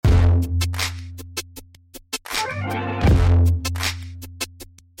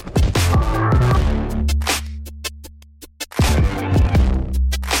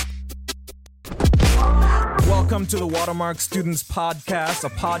Welcome to the Watermark Students Podcast, a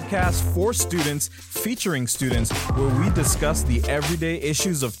podcast for students featuring students where we discuss the everyday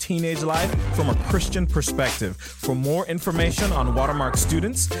issues of teenage life from a Christian perspective. For more information on Watermark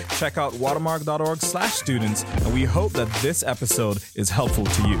students, check out watermark.org/students, and we hope that this episode is helpful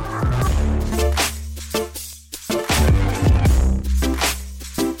to you.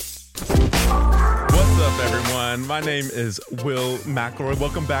 My name is Will McElroy.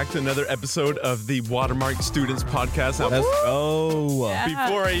 Welcome back to another episode of the Watermark Students Podcast. Let's go.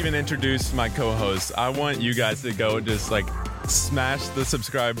 Before I even introduce my co-host, I want you guys to go just like smash the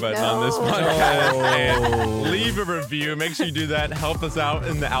subscribe button on this podcast and leave a review. Make sure you do that. Help us out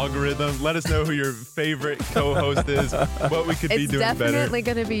in the algorithm. Let us know who your favorite co-host is, what we could be doing better. It's definitely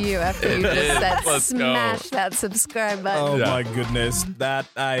going to be you after you just said Let's smash go. that subscribe button. Oh my goodness. That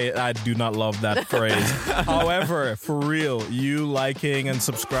I do not love that phrase. However, for real, you liking and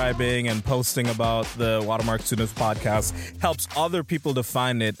subscribing and posting about the Watermark Students Podcast helps other people to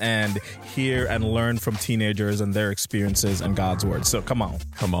find it and hear and learn from teenagers and their experiences and God's word. So come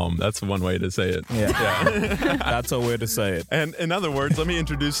on. That's one way to say it. Yeah. That's a way to say it. And in other words, let me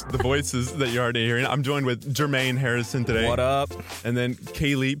introduce the voices that you're already hearing. I'm joined with Jermaine Harrison today. What up? And then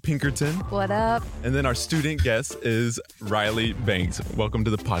Kaylee Pinkerton. What up? And then our student guest is Rylee Banks. Welcome to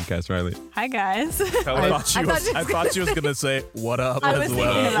the podcast, Rylee. Hi, guys. I thought she was going to say, what up I was as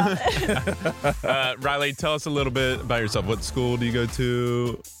well. thinking about it. Rylee, tell us a little bit about yourself. What school do you go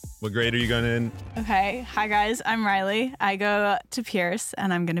to? What grade are you going in? Okay. Hi, guys. I'm Rylee. I go to Pierce,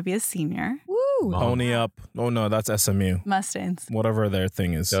 and I'm going to be a senior. Woo! Pony up. Oh, no, that's SMU. Mustangs. Whatever their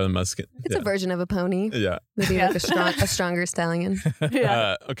thing is. It's a version of a pony. Yeah. Maybe like a stronger stallion.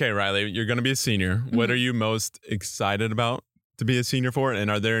 Yeah. Okay, Rylee, you're going to be a senior. What are you most excited about to be a senior for?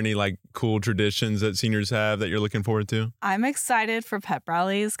 And are there any like cool traditions that seniors have that you're looking forward to? I'm excited for pep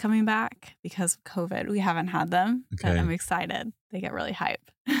rallies coming back because of COVID. We haven't had them, and I'm excited. They get really hype.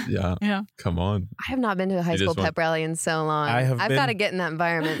 Yeah. Yeah. Come on. I have not been to a high school pep rally in so long. I've got to get in that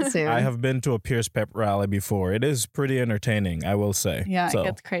environment soon. I have been to a Pierce pep rally before. It is pretty entertaining, I will say. Yeah, it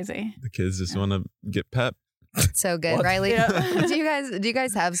gets crazy. The kids just want to get pep. So good, What? Rylee. Yeah. Do you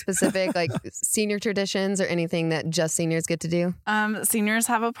guys have specific like senior traditions or anything that just seniors get to do? Seniors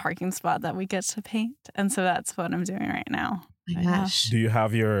have a parking spot that we get to paint, and so that's what I'm doing right now. My gosh. Do you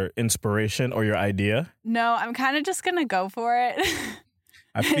have your inspiration or your idea? No, I'm kind of just gonna go for it.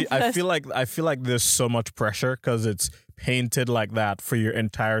 I feel like there's so much pressure because it's painted like that for your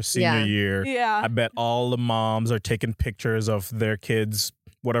entire senior year. Yeah. I bet all the moms are taking pictures of their kids,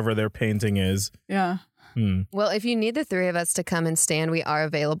 whatever their painting is. Yeah. Well, if you need the three of us to come and stand, we are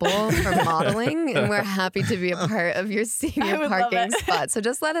available for modeling, and we're happy to be a part of your I senior would love parking it. spot. So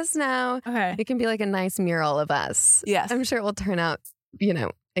just let us know. Okay. It can be like a nice mural of us. Yes. I'm sure it will turn out,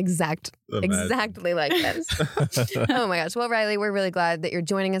 exactly like this. Oh my gosh. Well, Rylee, we're really glad that you're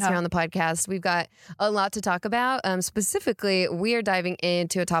joining us here on the podcast. We've got a lot to talk about. Specifically, we are diving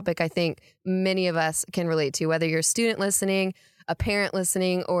into a topic I think many of us can relate to, whether you're a student listening, a parent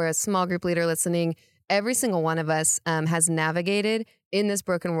listening, or a small group leader listening. Every single one of us has navigated in this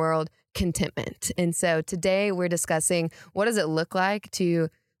broken world contentment. And so today we're discussing what does it look like to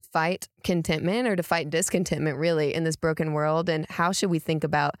fight contentment or to fight discontentment really in this broken world, and how should we think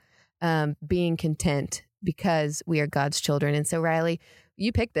about being content because we are God's children. And so Rylee,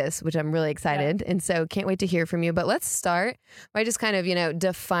 you picked this, which I'm really excited. And so can't wait to hear from you. But let's start by just kind of,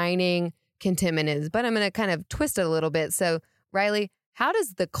 defining contentment is, but I'm going to kind of twist it a little bit. So Rylee, how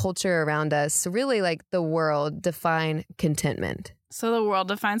does the culture around us, really like the world, define contentment? So the world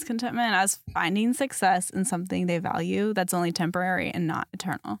defines contentment as finding success in something they value that's only temporary and not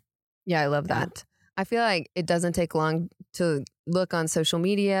eternal. Yeah, I love that. I feel like it doesn't take long to look on social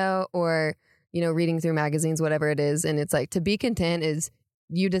media or, reading through magazines, whatever it is. And it's like to be content is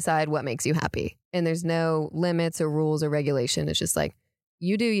you decide what makes you happy. And there's no limits or rules or regulation. It's just like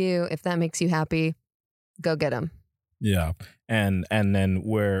you do you. If that makes you happy, go get them. Yeah. And then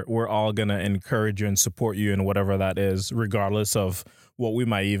we're all going to encourage you and support you in whatever that is, regardless of what we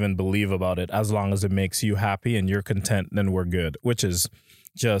might even believe about it. As long as it makes you happy and you're content, then we're good, which is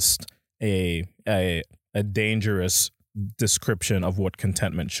just a dangerous description of what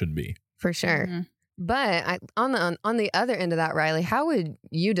contentment should be. For sure. Mm-hmm. But on the other end of that, Rylee, how would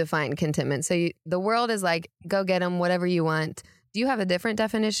you define contentment? So the world is like, go get them, whatever you want. Do you have a different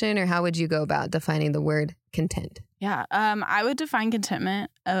definition, or how would you go about defining the word content? Yeah, I would define contentment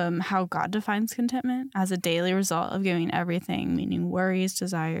how God defines contentment as a daily result of giving everything, meaning worries,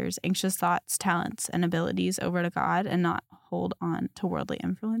 desires, anxious thoughts, talents, and abilities over to God and not hold on to worldly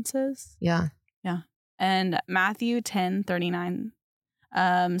influences. Yeah. Yeah. And Matthew 10:39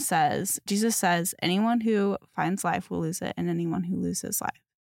 Jesus says, anyone who finds life will lose it, and anyone who loses life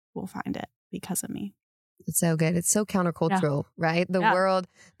will find it because of me. It's so good. It's so countercultural, right?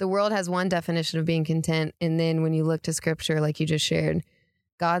 The world has one definition of being content. And then when you look to scripture, like you just shared,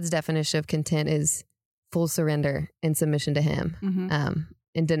 God's definition of content is full surrender and submission to him,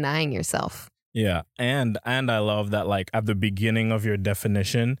 and denying yourself. Yeah. And I love that, like, at the beginning of your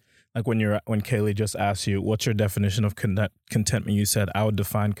definition, like when Kaylee just asked you, what's your definition of contentment? You said, I would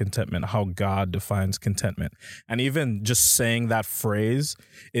define contentment how God defines contentment. And even just saying that phrase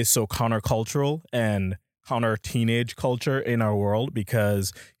is so countercultural and counter teenage culture in our world,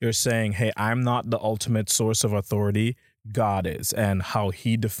 because you're saying, hey, I'm not the ultimate source of authority. God is, and how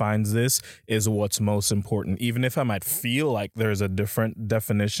he defines this is what's most important. Even if I might feel like there's a different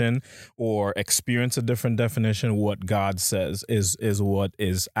definition or experience a different definition, what God says is what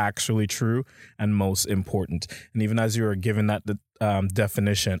is actually true and most important. And even as you were given that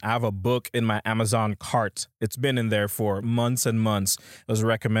definition, I have a book in my Amazon cart. It's been in there for months and months. It was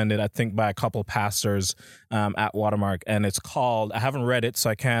recommended, I think, by a couple pastors at Watermark, and it's called, I haven't read it, so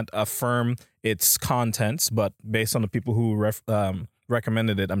I can't affirm its contents, but based on the people who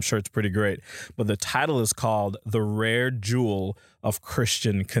recommended it, I'm sure it's pretty great. But the title is called The Rare Jewel of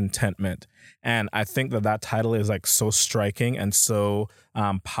Christian Contentment. And I think that title is like so striking and so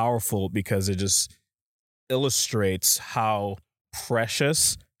powerful, because it just illustrates how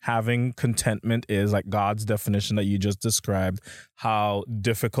precious having contentment is, like God's definition that you just described, how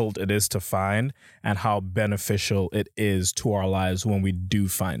difficult it is to find and how beneficial it is to our lives when we do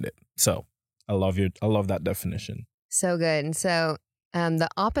find it. So I love that definition. So good. And so the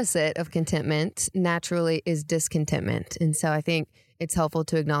opposite of contentment naturally is discontentment. And so I think it's helpful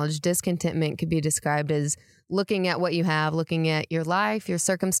to acknowledge discontentment could be described as looking at what you have, looking at your life, your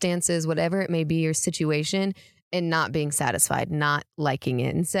circumstances, whatever it may be, your situation, and not being satisfied, not liking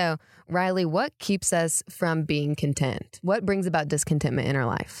it. And so, Rylee, what keeps us from being content? What brings about discontentment in our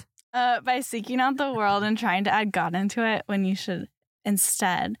life? By seeking out the world and trying to add God into it when you should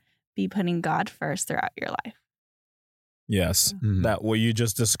instead be putting God first throughout your life. Yes. Mm-hmm. That what you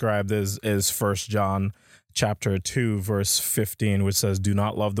just described is 1 John chapter 2, verse 15, which says, do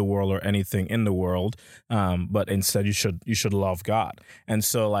not love the world or anything in the world, but instead you should love God. And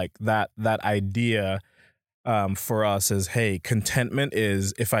so like that idea for us is, hey, contentment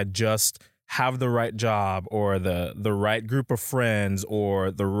is if I just have the right job or the right group of friends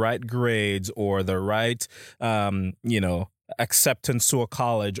or the right grades or the right, acceptance to a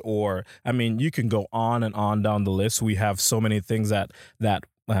college, or, I mean, you can go on and on down the list. We have so many things that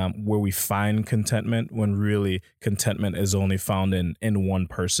where we find contentment, when really contentment is only found in one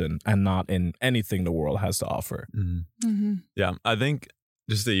person and not in anything the world has to offer. Mm-hmm. Mm-hmm. Yeah, I think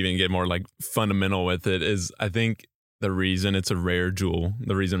just to even get more like fundamental with it is, I think the reason it's a rare jewel,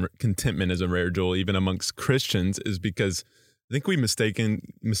 the reason contentment is a rare jewel, even amongst Christians, is because I think we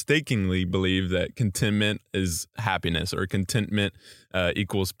mistakenly believe that contentment is happiness, or contentment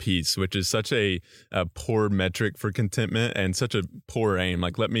equals peace, which is such a poor metric for contentment and such a poor aim.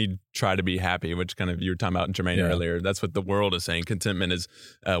 Like, let me try to be happy, which kind of you were talking about, Jermaine, earlier. That's what the world is saying. Contentment is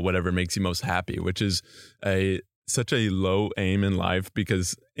whatever makes you most happy, which is such a low aim in life,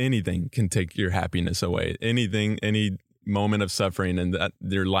 because anything can take your happiness away. Anything, any moment of suffering, and that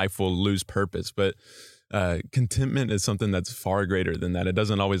your life will lose purpose. But contentment is something that's far greater than that. It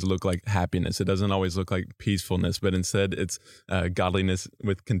doesn't always look like happiness. It doesn't always look like peacefulness, but instead it's godliness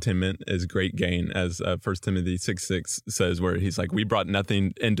with contentment is great gain, as 1 Timothy 6:6 says, where he's like, we brought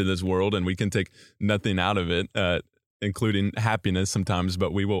nothing into this world and we can take nothing out of it, including happiness sometimes,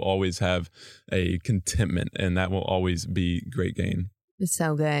 but we will always have a contentment, and that will always be great gain. It's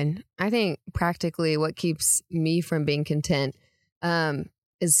so good. I think practically what keeps me from being content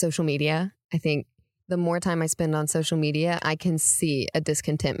is social media. I think the more time I spend on social media, I can see a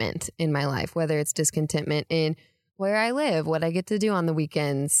discontentment in my life, whether it's discontentment in where I live, what I get to do on the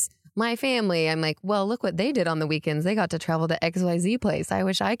weekends, my family. I'm like, well, look what they did on the weekends. They got to travel to XYZ place. I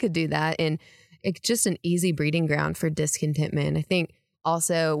wish I could do that. And it's just an easy breeding ground for discontentment. I think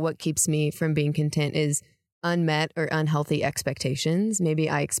also what keeps me from being content is unmet or unhealthy expectations. Maybe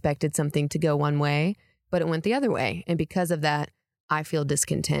I expected something to go one way, but it went the other way. And because of that, I feel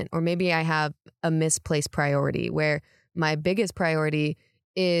discontent. Or maybe I have a misplaced priority where my biggest priority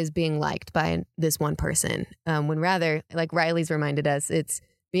is being liked by this one person. When rather, like Rylee's reminded us, it's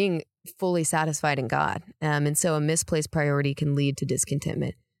being fully satisfied in God. And so a misplaced priority can lead to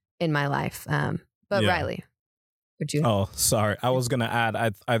discontentment in my life. But Rylee. Would you? Oh, sorry. I was going to add,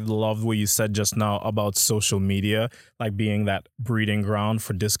 I loved what you said just now about social media, like being that breeding ground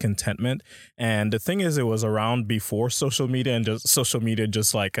for discontentment. And the thing is, it was around before social media, and just social media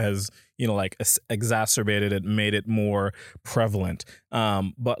just like has, like exacerbated it, made it more prevalent.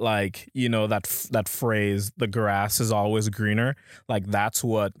 But like, that phrase, the grass is always greener. Like that's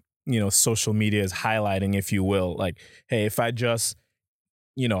what, social media is highlighting, if you will. Like, hey, if I just,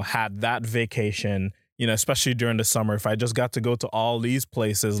 had that vacation, especially during the summer, if I just got to go to all these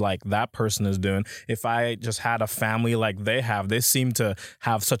places like that person is doing, if I just had a family like they seem to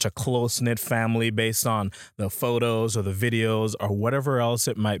have such a close-knit family based on the photos or the videos or whatever else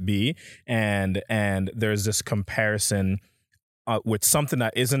it might be. And there's this comparison with something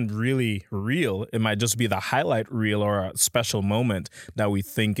that isn't really real. It might just be the highlight reel or a special moment that we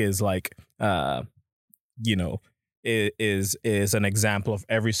think is like, is an example of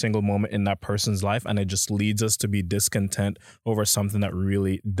every single moment in that person's life, and it just leads us to be discontent over something that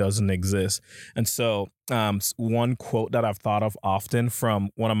really doesn't exist. And so one quote that I've thought of often from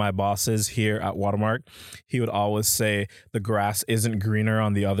one of my bosses here at Watermark, he would always say, the grass isn't greener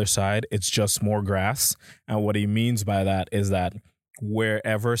on the other side, it's just more grass. And what he means by that is that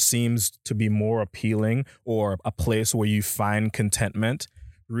wherever seems to be more appealing or a place where you find contentment,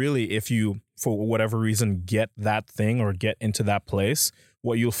 really, if you, for whatever reason, get that thing or get into that place,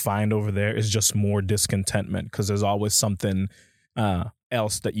 what you'll find over there is just more discontentment, because there's always something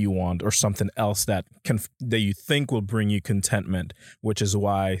else that you want, or something else that you think will bring you contentment, which is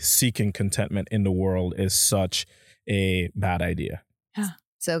why seeking contentment in the world is such a bad idea. Yeah.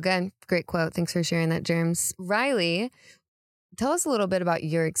 So good. Great quote. Thanks for sharing that, Germs. Rylee, tell us a little bit about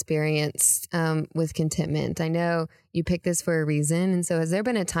your experience with contentment. I know you picked this for a reason. And so has there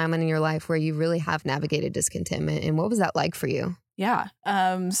been a time in your life where you really have navigated discontentment? And what was that like for you? Yeah.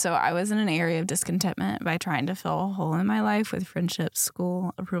 So I was in an area of discontentment by trying to fill a hole in my life with friendships,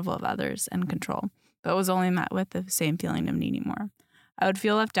 school, approval of others, and control, but was only met with the same feeling of needing more. I would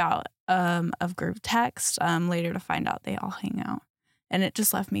feel left out of group text, later to find out they all hang out. And it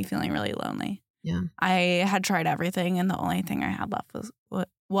just left me feeling really lonely. Yeah, I had tried everything, and the only thing I had left was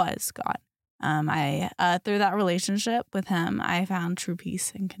God. Through that relationship with Him, I found true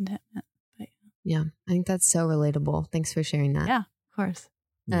peace and contentment. But, yeah, I think that's so relatable. Thanks for sharing that. Yeah, of course.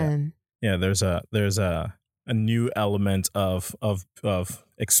 Yeah, there's a new element of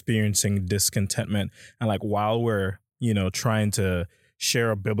experiencing discontentment, and like while we're trying to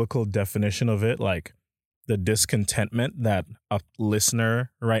share a biblical definition of it, like the discontentment that a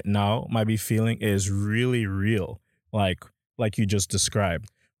listener right now might be feeling is really real, like you just described,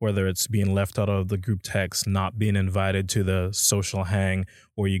 whether it's being left out of the group text, not being invited to the social hang,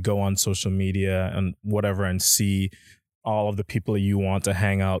 or you go on social media and whatever and see all of the people you want to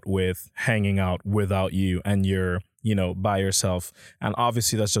hang out with hanging out without you, and you're by yourself. And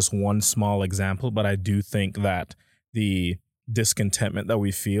obviously that's just one small example, but I do think that the discontentment that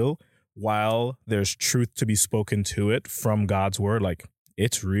we feel, while there's truth to be spoken to it from God's word, like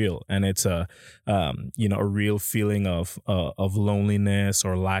it's real, and it's a real feeling of loneliness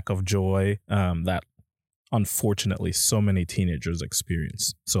or lack of joy that unfortunately so many teenagers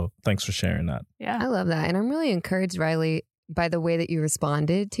experience. So thanks for sharing that. Yeah, I love that. And I'm really encouraged, Rylee, by the way that you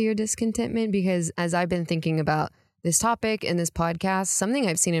responded to your discontentment, because as I've been thinking about this topic and this podcast, something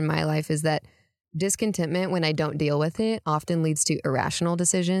I've seen in my life is that discontentment, when I don't deal with it, often leads to irrational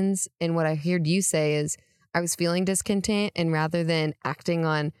decisions. And what I heard you say is, I was feeling discontent, and rather than acting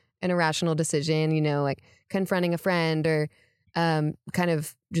on an irrational decision, like confronting a friend or kind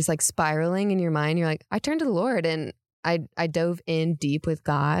of just like spiraling in your mind, you're like, I turned to the Lord, and I dove in deep with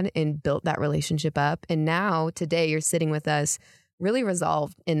God and built that relationship up. And now today you're sitting with us really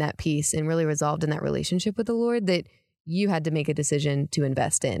resolved in that peace and really resolved in that relationship with the Lord that you had to make a decision to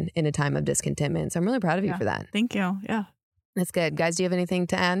invest in a time of discontentment. So I'm really proud of you for that. Thank you. Yeah. That's good. Guys, do you have anything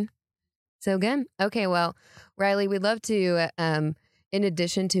to add? So good. Okay, well, Rylee, we'd love to, in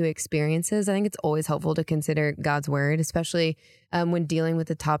addition to experiences, I think it's always helpful to consider God's word, especially when dealing with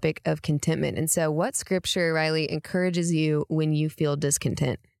the topic of contentment. And so what scripture, Rylee, encourages you when you feel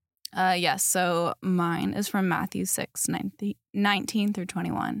discontent? Yes. So mine is from Matthew 6:19 through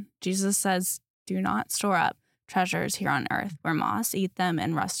 21. Jesus says, "Do not store up treasures here on earth, where moths eat them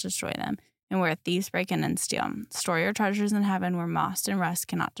and rust destroy them, and where thieves break in and steal. Store your treasures in heaven, where moth and rust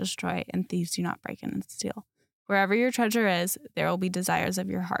cannot destroy, and thieves do not break in and steal. Wherever your treasure is, there will be desires of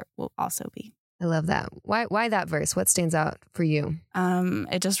your heart will also be." I love that. Why that verse? What stands out for you?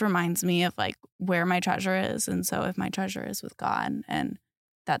 It just reminds me of like where my treasure is. And so if my treasure is with God, and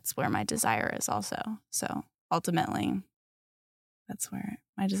that's where my desire is also. So ultimately, that's where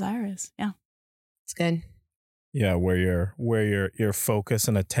my desire is. Yeah. It's good. Yeah, where your focus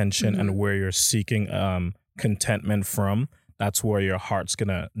and attention and where you're seeking contentment from, that's where your heart's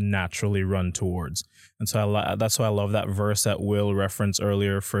gonna naturally run towards. And so that's why I love that verse that Will referenced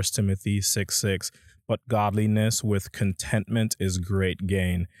earlier, 1 Timothy 6:6. But godliness with contentment is great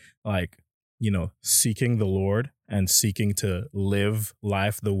gain. Like, seeking the Lord and seeking to live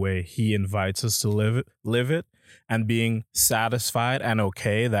life the way He invites us to live it, and being satisfied and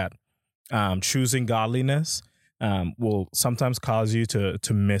okay that choosing godliness will sometimes cause you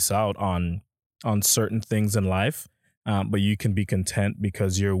to miss out on certain things in life. But you can be content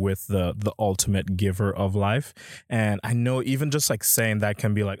because you're with the ultimate giver of life. And I know even just like saying that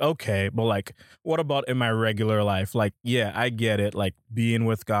can be like, okay, but like, what about in my regular life? Like, yeah, I get it. Like being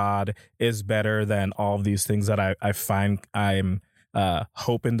with God is better than all of these things that I find I'm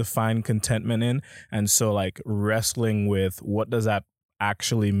hoping to find contentment in. And so like wrestling with what does that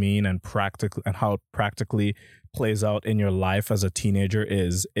actually mean and how it practically plays out in your life as a teenager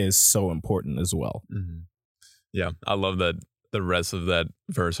is so important as well. Mm-hmm. Yeah, I love that the rest of that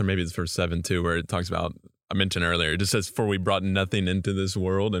verse, or maybe it's verse 7 too, where it talks about, I mentioned earlier, it just says, for we brought nothing into this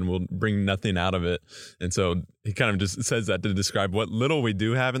world and we'll bring nothing out of it. And so he kind of just says that to describe what little we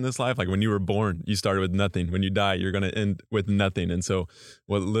do have in this life. Like when you were born, you started with nothing. When you die, you're going to end with nothing. And so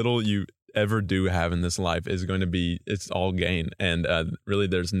what little you ever do have in this life is going to be, it's all gain. And really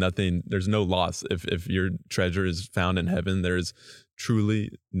there's no loss. If your treasure is found in heaven, there's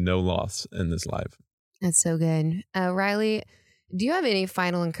truly no loss in this life. That's so good. Rylee, do you have any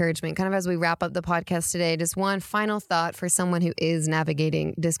final encouragement, kind of as we wrap up the podcast today, just one final thought for someone who is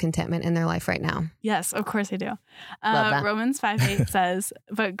navigating discontentment in their life right now? Yes, of course I do. Love that. Romans 5:8 says,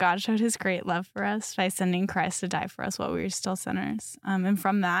 but God showed his great love for us by sending Christ to die for us while we were still sinners. And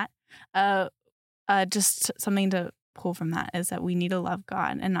from that, just something to pull from that is that we need to love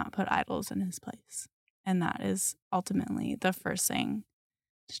God and not put idols in his place. And that is ultimately the first thing,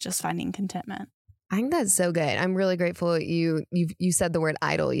 to just finding contentment. I think that's so good. I'm really grateful you said the word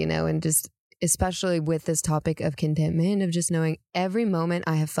idol, and just especially with this topic of contentment, of just knowing every moment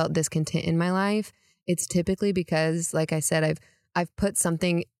I have felt discontent in my life, it's typically because, like I said, I've put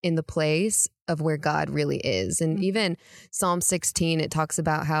something in the place of where God really is. And even Psalm 16, it talks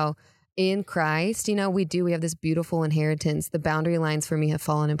about how in Christ, we have this beautiful inheritance. The boundary lines for me have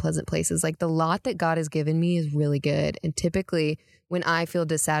fallen in pleasant places. Like the lot that God has given me is really good. And typically when I feel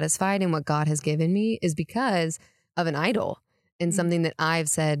dissatisfied in what God has given me is because of an idol and something that I've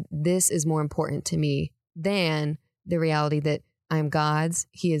said, this is more important to me than the reality that I'm God's.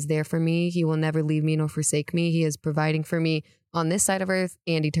 He is there for me. He will never leave me nor forsake me. He is providing for me on this side of earth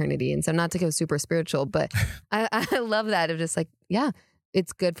and eternity. And so not to go super spiritual, but I love that of just like, yeah,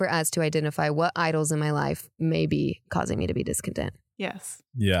 it's good for us to identify what idols in my life may be causing me to be discontent. Yes.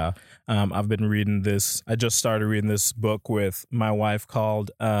 Yeah. I've been reading this. I just started reading this book with my wife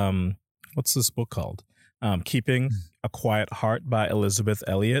called, what's this book called? Keeping a Quiet Heart by Elizabeth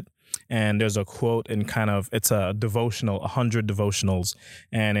Elliot. And there's a quote in it's a devotional, 100 devotionals.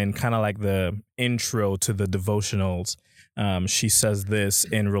 And in kind of like the intro to the devotionals, she says this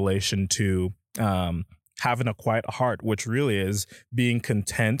in relation to having a quiet heart, which really is being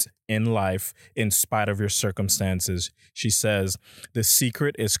content in life in spite of your circumstances. She says, the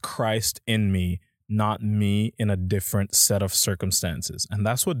secret is Christ in me, not me in a different set of circumstances. And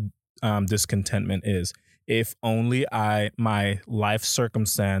that's what discontentment is. If only my life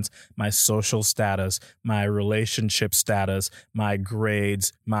circumstance, my social status, my relationship status, my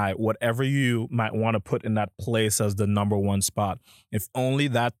grades, my whatever you might want to put in that place as the number one spot, if only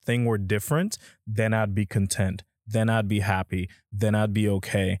that thing were different, then I'd be content. Then I'd be happy. Then I'd be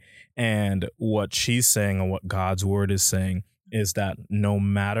okay. And what she's saying and what God's word is saying is that no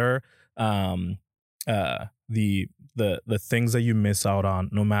matter the things that you miss out on,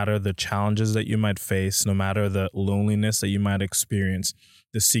 no matter the challenges that you might face, no matter the loneliness that you might experience,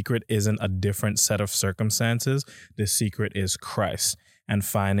 the secret isn't a different set of circumstances. The secret is Christ and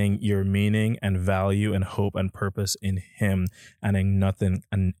finding your meaning and value and hope and purpose in him and in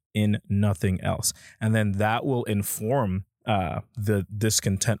nothing else. And then that will inform the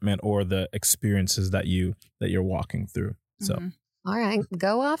discontentment or the experiences that you're walking through. So. All right,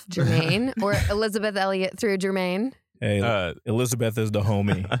 go off, Jermaine, or Elizabeth Elliot through Jermaine. Hey, Elizabeth is the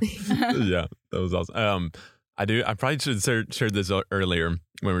homie. Yeah, that was awesome. I probably should have shared this earlier when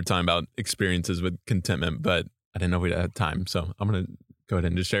we were talking about experiences with contentment, but I didn't know we'd have time, so I'm going to go ahead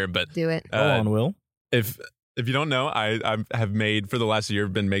and just share it. But do it. Go on, Will. If If you don't know, I have made for the last year,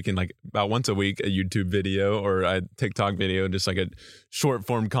 been making like about once a week a YouTube video or a TikTok video, just like a short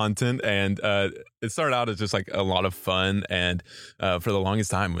form content. And it started out as just like a lot of fun. And for the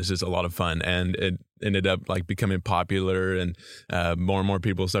longest time, it was just a lot of fun. And it ended up like becoming popular, and more and more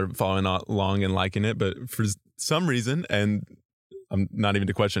people started following along and liking it. But for some reason, and I'm not even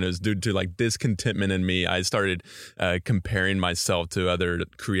to question it, was due to like discontentment in me. I started comparing myself to other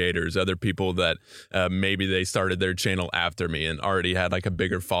creators, other people that maybe they started their channel after me and already had like a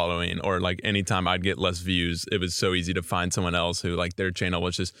bigger following, or like anytime I'd get less views, it was so easy to find someone else who like their channel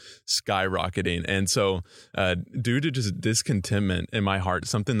was just skyrocketing. And so due to just discontentment in my heart,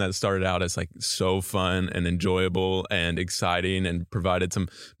 something that started out as like so fun and enjoyable and exciting and provided some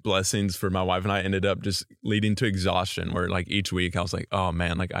blessings for my wife and I, ended up just leading to exhaustion, where like each week I was like, oh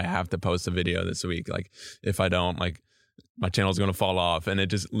man, like I have to post a video this week. Like if I don't, like my channel's going to fall off. And it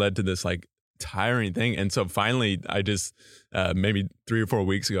just led to this like tiring thing. And so finally I just maybe 3 or 4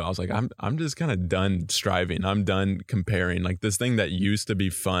 weeks ago, I was like, I'm just kind of done striving. I'm done comparing. Like this thing that used to be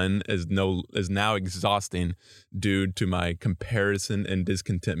fun is now exhausting due to my comparison and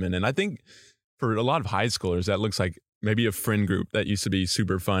discontentment. And I think for a lot of high schoolers, that looks like maybe a friend group that used to be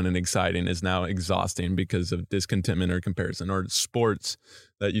super fun and exciting is now exhausting because of discontentment or comparison. Or sports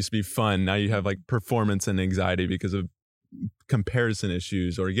that used to be fun, now you have like performance and anxiety because of comparison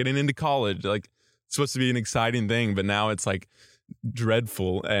issues. Or getting into college, like it's supposed to be an exciting thing, but now it's like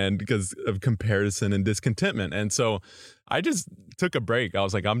dreadful, and because of comparison and discontentment. And so I just took a break. I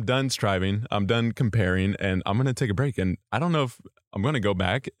was like, I'm done striving, I'm done comparing, and I'm going to take a break. And I don't know if I'm going to go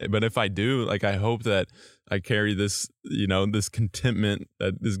back, but if I do, like, I hope that I carry this, this contentment,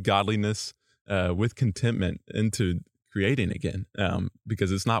 this godliness with contentment into creating again,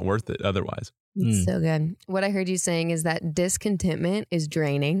 because it's not worth it otherwise. It's so good. What I heard you saying is that discontentment is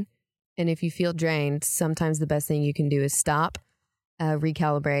draining. And if you feel drained, sometimes the best thing you can do is stop,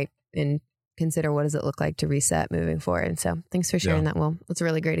 recalibrate, and consider what does it look like to reset moving forward. And so thanks for sharing that, Will. That's a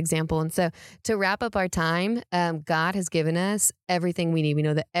really great example. And so to wrap up our time, God has given us everything we need. We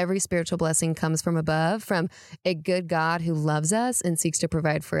know that every spiritual blessing comes from above, from a good God who loves us and seeks to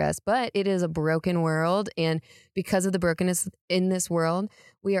provide for us. But it is a broken world. And because of the brokenness in this world,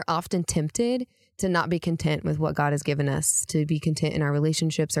 we are often tempted to not be content with what God has given us, to be content in our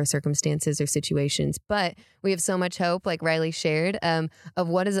relationships, our circumstances, our situations. But we have so much hope, like Rylee shared, of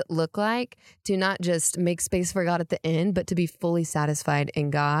what does it look like to not just make space for God at the end, but to be fully satisfied in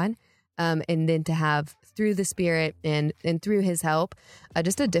God, and then to have, through the Spirit and through His help,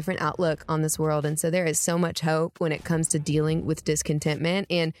 just a different outlook on this world. And so there is so much hope when it comes to dealing with discontentment.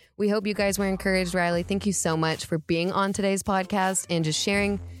 And we hope you guys were encouraged. Rylee, thank you so much for being on today's podcast and just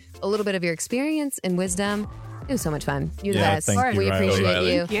sharing a little bit of your experience and wisdom. It was so much fun. You're the best. We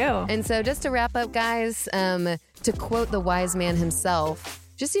appreciate you. Thank you. And so just to wrap up, guys, to quote the wise man himself,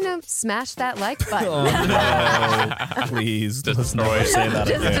 just, smash that like button. Oh, no. Please. Let's never say that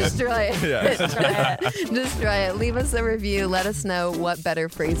again. Just destroy it. Yeah. Destroy it. Leave us a review. Let us know what better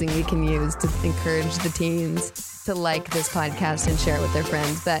phrasing we can use to encourage the teens to like this podcast and share it with their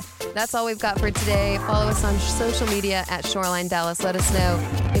friends. But that's all we've got for today. Follow us on social media at Shoreline Dallas. Let us know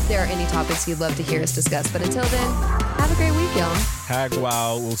if there are any topics you'd love to hear us discuss. But until then, have a great week, y'all. Hag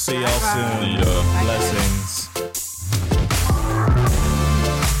wow. We'll see y'all soon. Blessings.